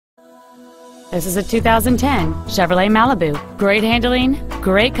This is a 2010 Chevrolet Malibu. Great handling,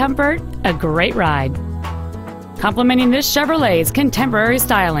 great comfort, a great ride. Complementing this Chevrolet's contemporary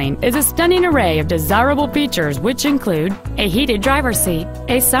styling is a stunning array of desirable features which include a heated driver's seat,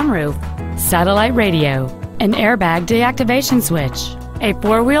 a sunroof, satellite radio, an airbag deactivation switch, a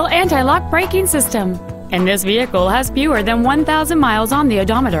four-wheel anti-lock braking system, and this vehicle has fewer than 1,000 miles on the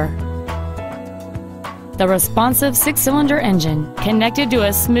odometer. The responsive six-cylinder engine, connected to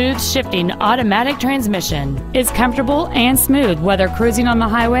a smooth shifting automatic transmission, is comfortable and smooth whether cruising on the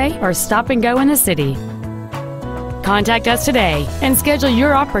highway or stop and go in the city. Contact us today and schedule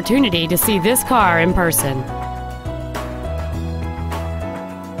your opportunity to see this car in person.